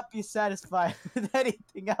will not be satisfied with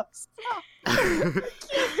anything else.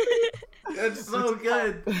 It's so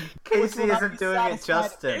good. Casey will not isn't be doing it, satisfied.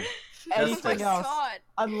 Justin. Anything Justin. else, God.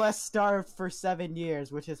 unless starved for 7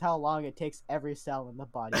 years, which is how long it takes every cell in the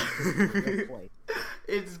body to deflate.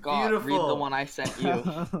 It's Scott, beautiful. read the one I sent you.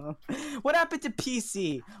 What happened to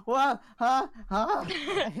PC? What? Huh?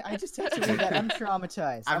 I just had to read that. I'm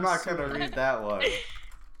traumatized. I'm not sorry. gonna read that one.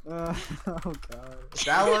 Oh god.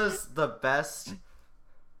 That was the best.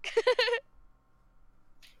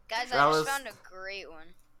 Guys, That I was- just found a great one.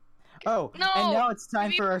 Oh, No, and now it's time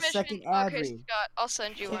Give me for our permission. second ad Okay, read. Scott, I'll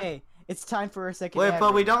send you one. Okay, it's time for our second Wait, ad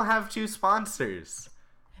but we read. don't have 2 sponsors.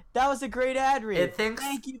 That was a great ad read. It thinks-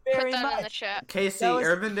 Thank you Put very that in the much. chat. Casey, That was-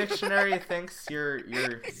 Urban Dictionary thinks you're.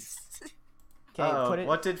 Okay, Uh-oh, put it.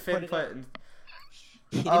 what did Finn it put? in. In...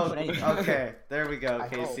 He didn't Oh, put anything. okay. There we go, I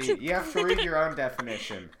hope. Casey. You have to read your own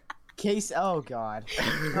definition. Case. Oh god.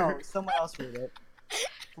 No, someone else read it.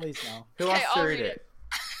 Please no. Who Okay, wants to I'll read read it?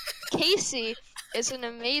 Casey is an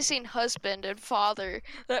amazing husband and father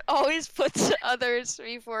that always puts others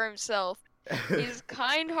before himself. He's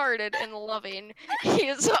kind-hearted and loving. He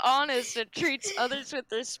is honest and treats others with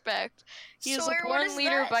respect. He is Sawyer, a what born is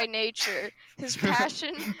leader that? by nature. His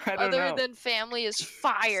passion, I don't other know. than family, is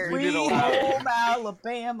fire. Read it Sweet aloud. home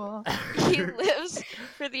Alabama. He lives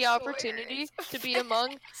for the opportunity to be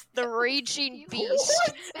among the raging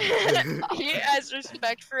beast. He has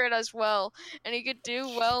respect for it as well, and he could do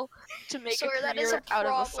well to make Sawyer, a that is career a out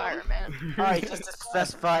of a problem. fireman. Alright, just to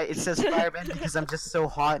specify, it says fireman because I'm just so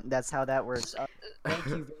hot, and that's how that works. Thank you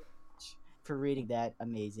very much for reading that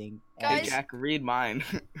amazing. Hey, Guys- Jack, read mine.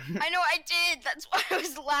 I know I did. That's why I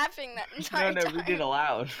was laughing that no, entire no, time. read it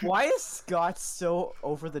aloud. Why is Scott so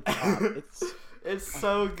over the top? It's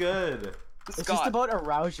so good. It's just Scott, about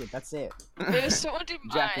arousal. That's it. There's someone do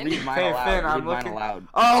Jack, mine. read mine Hey, aloud. Finn, read I'm mine looking- aloud.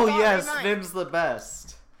 Oh Scott, yes, read mine. Finn's the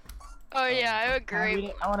best. Oh yeah, I Can I read agree.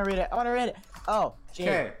 it? I want to read it. I want to read it. Oh, Jake.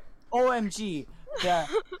 Okay. OMG,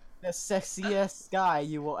 the sexiest guy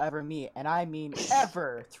you will ever meet, and I mean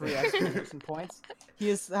ever! 3 exclamation points.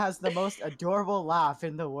 Has the most adorable laugh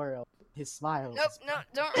in the world. His smile. Nope, no,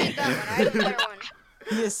 don't read that one. I have a better one.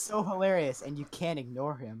 He is so hilarious, and you can't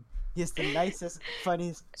ignore him. He is the nicest,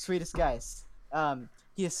 funniest, sweetest guy.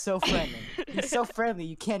 He is so friendly. He's so friendly,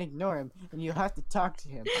 you can't ignore him, and you have to talk to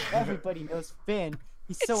him. Everybody knows Finn.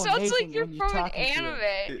 He's It so sounds amazing like you're when from you're an talking to him.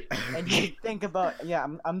 anime. And you can think about, yeah,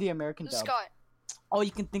 I'm the American dub. Scott. All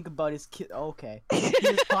you can think about is okay. He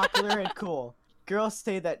is popular and cool. Girls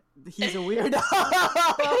say that he's a weirdo.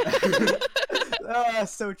 Oh,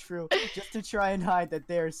 so true. Just to try and hide that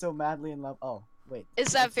they are so madly in love. Oh, wait.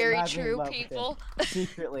 Is that It's so very madly in true, love with him. people?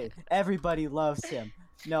 Secretly, everybody loves him.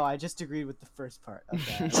 No, I just agreed with the first part of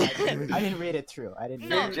that. I didn't read it through. I didn't.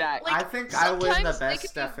 No, read it. Jack. like, I think I win the sometimes they best could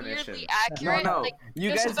be definition. weirdly No, accurate. no, Like,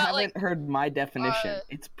 you just guys about, haven't heard my definition.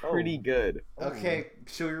 It's pretty good. Okay,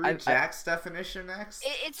 should we read Jack's definition next?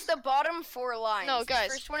 It's the bottom 4 lines. No, guys.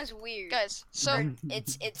 The first one is weird. guys, so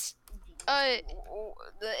It's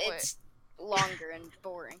wait. longer and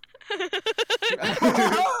boring.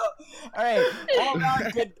 Alright, all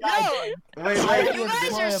around good guy. No, Wait, you wait.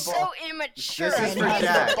 guys are so enjoyable. immature. This is And for has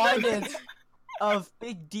Jack. an abundance of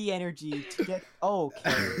big D energy to get. Oh,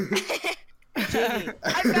 okay. Jamie.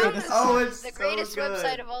 I found This- this Oh, it's the so greatest good.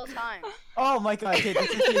 website of all time. Oh my god, okay, this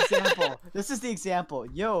is the example. This is the example.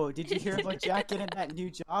 Yo, did you hear about Jack getting that new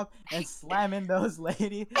job and slamming those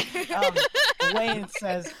ladies? Wayne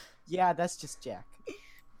says, yeah, that's just Jack.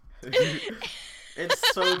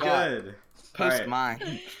 It's so good. Post Alright.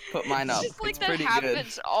 mine. Put mine up. Just like It's that pretty good.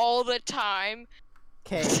 happens all the time.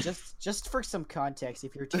 Okay, just for some context,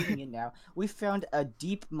 if you're tuning in now, we found a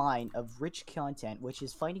deep mine of rich content, which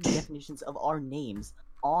is finding definitions of our names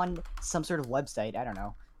on some sort of website. I don't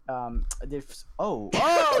know. There's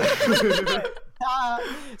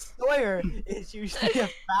Sawyer is usually a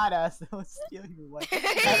badass that will steal your wife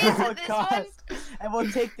at all This costs and will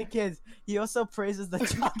take the kids. He also praises the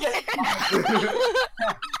target.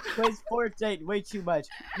 Plays Fortnite way too much.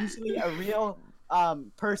 Usually a real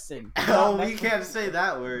person. Oh, Not we meant to can't say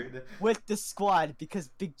that word. with the squad because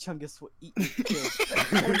Big Chungus will eat your kids.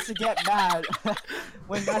 Tends to get mad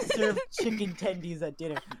when I serve chicken tendies at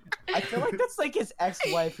dinner. I feel like that's like his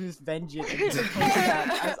ex-wife who's vengeance and he puts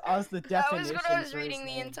that as the That definition. was what I was for his reading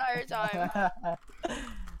the name. entire time.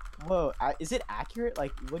 Whoa, is it accurate?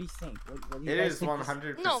 Like, what do you think? What do you It guys is think this-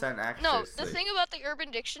 100% accurate. No, the thing about the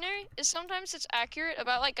Urban Dictionary is sometimes it's accurate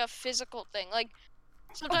about like a physical thing. Like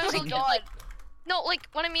sometimes Oh my it'll get, like no, like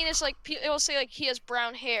what I mean is like it will say like he has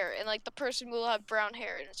brown hair and like the person will have brown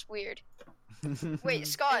hair and it's weird. Wait,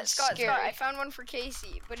 Scott, It's Scott, scary. I found one for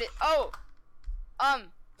Casey, but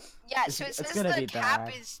yeah. So it It's says gonna the be cap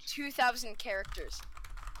bad. is 2,000 characters.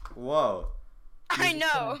 Whoa. I just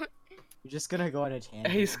know. You're just gonna go on a tangent.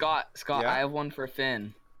 Hey Scott, Yeah? I have one for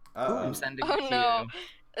Finn. Uh-oh. I'm sending Oh it to no,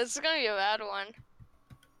 it's gonna be a bad one.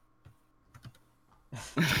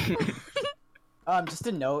 Just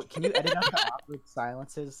a note. Can you edit out the awkward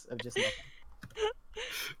silences of just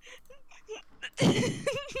nothing?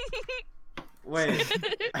 Wait.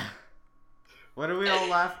 What are we all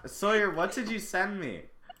laughing? Sawyer, what did you send me?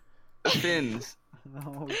 Finn's.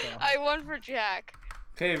 Oh god. I won for Jack.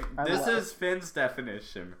 Okay, I this love- is Finn's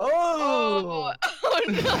definition. Oh! Oh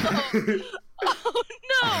no!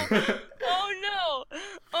 Oh no!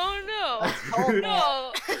 Oh no! Oh Oh, no! man.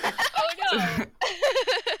 No! Oh no!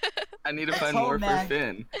 I need to find Oh, more man. for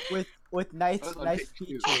Finn. With nice Oh, nice okay.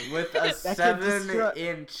 features. With a That could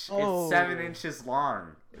 7-inch, Oh. it's 7 inches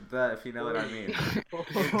long. If you know what I mean. It Oh.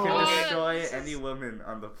 can destroy this any woman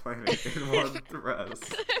on the planet in one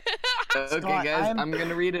thrust. Okay, Scott, guys, I'm- I'm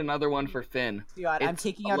gonna read another one for Finn. God, I'm It's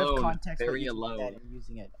taking out of alone, context what very you just alone. said and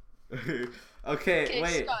using it. Okay, Okay,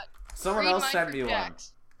 wait. Scott, Someone read else mine sent for me one.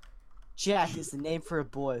 Jax. Jack is the name for a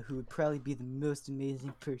boy who would probably be the most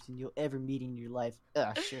amazing person you'll ever meet in your life.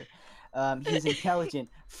 Sure. He's intelligent,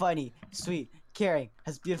 funny, sweet, caring,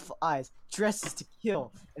 has beautiful eyes, dresses to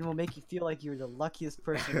kill, and will make you feel like you're the luckiest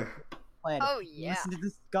person on the planet. Oh You yeah. Listen to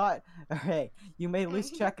this, Scott. Alright, you may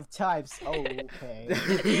lose track of times. Oh, okay.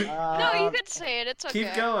 No, you Um, could say it. It's okay.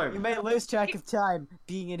 Keep going. You may lose track of time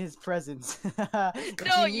being in his presence. If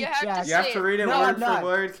No, meet you have to Jack- You have to read it No, word I'm not. for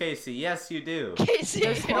word, Casey. Yes, you do. Casey.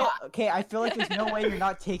 There's no, okay, I feel like there's no way you're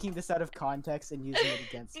not taking this out of context and using it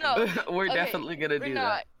against me. No. We're Okay, definitely gonna We're do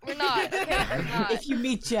not. We're not. Okay, we're not. If you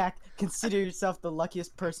meet Jack, consider yourself the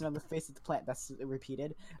luckiest person on the face of the planet. That's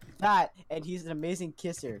repeated. That, and he's an amazing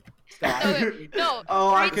kisser. Scott. No, wait, no. Oh,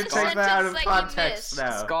 I read can the take that out of sentence that you context missed. now.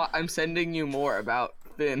 that. Scott, I'm sending you more about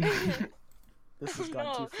Finn. This has gone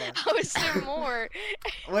No. too far. How is there more?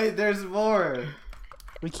 Wait, there's more.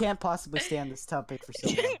 We can't possibly stay on this topic for so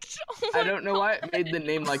long. Oh I my don't know why it made the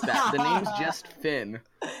name like that. The name's just Finn.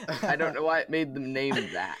 I don't know why it made the name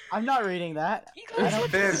that. I'm not reading that. You I guys don't-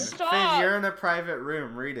 have Finn, to Finn, stop. you're in a private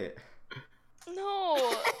room. Read it.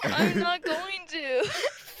 No, I'm not going to.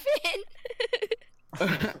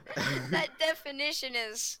 Finn. That definition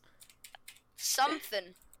is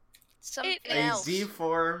something. Something It A else.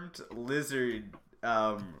 deformed lizard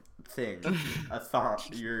thing. A thought.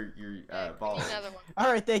 Your Okay, ball. we need another one.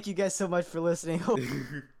 All right, thank you guys so much for listening.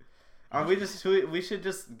 Are we should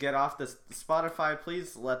just get off this Spotify.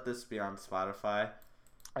 Please let this be on Spotify.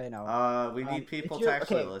 I know. We need if people you're- to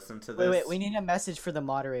actually okay, listen to Wait, this. wait, we need a message for the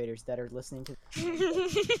moderators that are listening to.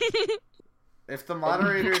 If the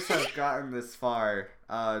moderators have gotten this far,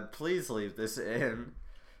 please leave this in.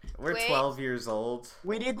 We're Wait. 12 years old.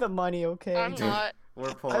 We need the money, okay? I'm not. We're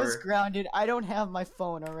I was poor. grounded. I don't have my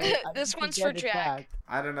phone, alright? I This need to one's get for it Jack. back.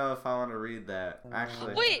 I don't know if I want to read that.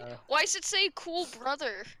 Actually, Wait, why does it say cool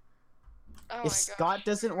brother? Oh my If god. Scott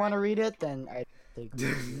doesn't want to read it, then I think.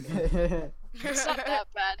 It's not that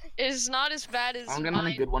bad. It is not as bad as I'm gonna have a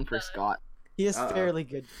mine, good one for but- Scott. he is Uh-oh. fairly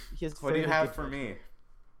good. He is what do you fairly have good for me?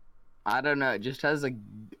 I don't know. It just has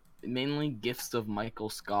mainly gifts of Michael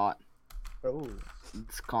Scott. Oh.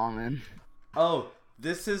 It's common. Oh,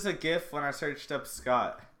 this is a GIF when I searched up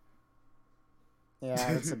Scott. Yeah,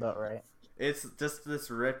 that's about right. It's just this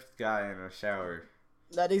ripped guy in a shower.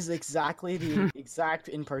 That is exactly the exact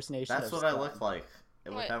impersonation. That's of what I Scott. look like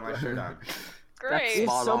Wait. without my shirt on. Great. We have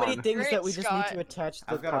Spot so many on. things that Great, we just Scott. need to attach to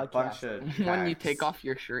the I've got a podcast. bunch of When you facts. take off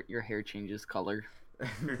your shirt, your hair changes color.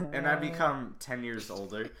 and I become 10 years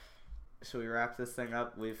older. Should we wrap this thing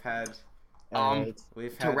up? We've had Alright.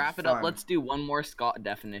 To wrap it up, fun. let's do one more Scott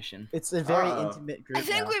definition. It's a very Uh-oh. intimate group. I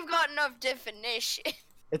think now. we've got enough definition.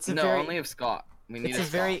 It's a No, very. only of Scott. We need It's a a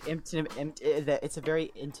very Scott. intimate. It's a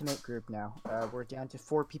very intimate group now. We're down to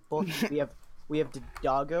 4 people. We have the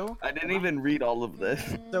doggo. I didn't even read all of this.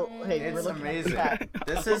 So hey, we're It's looking amazing. at the chat.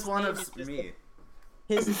 This is one name of is just me.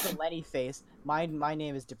 His is the Lenny face. My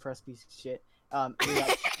name is depressed piece of shit. We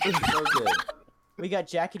got So good. we got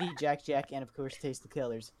Jackety Jack, and of course Taste the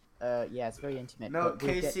Killers. Yeah, it's very intimate. No, but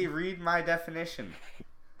we get- Casey, read my definition.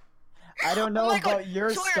 I don't know Oh my about God,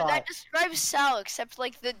 your Sawyer, Scott. that describes Sal, except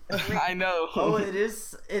like the. I know. Oh, it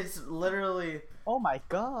is. It's literally. Oh my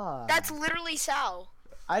god. That's literally Sal.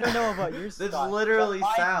 I don't know about your Scott. That's literally but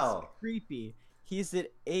mine is Sal. creepy. He's an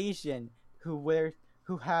Asian who has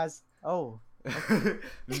Who has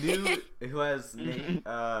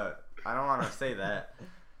I don't want to say that.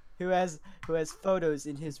 who has photos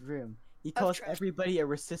in his room. He calls trash. everybody a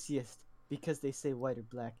racist because they say white or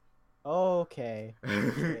black. Okay.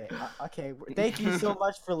 Okay. Okay. Thank you so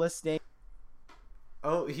much for listening.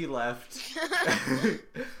 Oh, he left.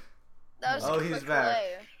 That was Oh, a he's quick back.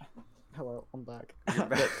 play. Hello, I'm back. You're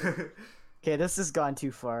back. Okay, this has gone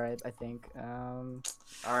too far. I think.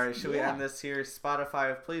 Alright, should we Yeah. end this here?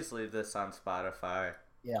 Spotify, please leave this on Spotify.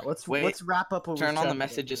 Yeah. Let's Wait, wrap up. What Turn we on the started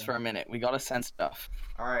messages today. for a minute. We gotta send stuff.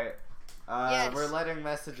 Alright. Yes. We're letting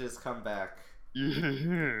messages come back.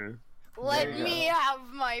 Let There you me go. have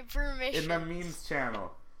my In permission. the memes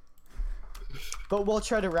channel. But we'll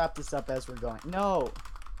try to wrap this up as we're going. No.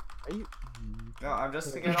 Are you? No, I'm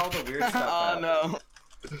just to get all the weird stuff Oh out. no.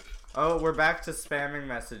 Oh, we're back to spamming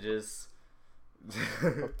messages.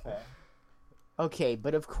 Okay. Okay,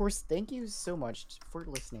 but of course, thank you so much for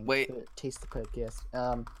listening Wait. to Taste the Podcast.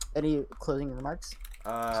 Any closing remarks?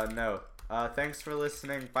 No. Thanks for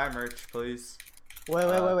listening. Buy merch, please.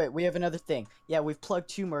 Wait. We have another thing. Yeah, we've plugged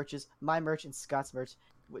 2 merches, my merch and Scott's merch.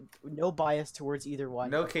 No bias towards either one.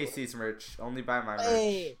 No Casey's merch. Only buy my merch.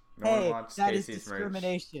 Hey, No one hey, wants that is Casey's merch.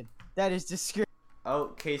 discrimination. That is discrimination.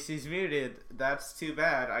 Oh, Casey's muted. That's too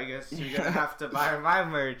bad. I guess you're gonna have to buy my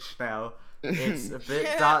merch now. It's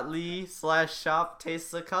bit.ly/shop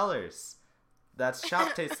taste the colors. That's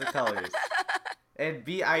shop taste the colors. And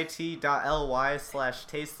bit.ly/taste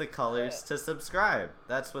the colors to subscribe.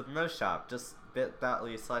 That's with no shop. Just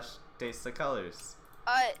bit.ly/taste the colors.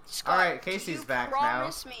 Scott. Alright, do Casey's you back now.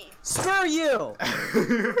 promise me, Screw you!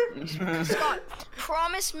 Scott.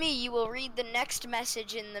 Promise me you will read the next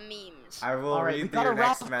message in the memes. I will Alright, we read gotta your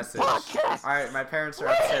wrap next up the message. podcast. Alright, my parents are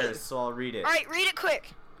upstairs, so I'll read it. All right, read it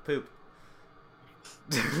quick. Poop.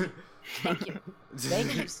 Thank you.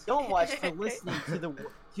 Thank you so much for listening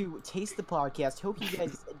to Taste the Podcast. Hope you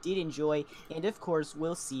guys did enjoy, and of course,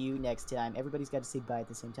 we'll see you next time. Everybody's got to say bye at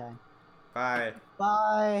the same time. Bye.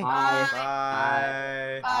 Bye. Bye.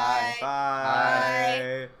 Bye. Bye. Bye.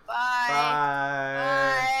 Bye.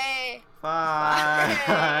 Bye. Bye.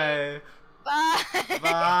 Bye. Bye. Bye.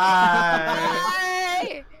 Bye.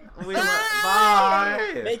 Bye.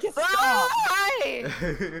 Bye. Make it stop.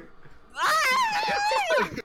 Bye. Bye.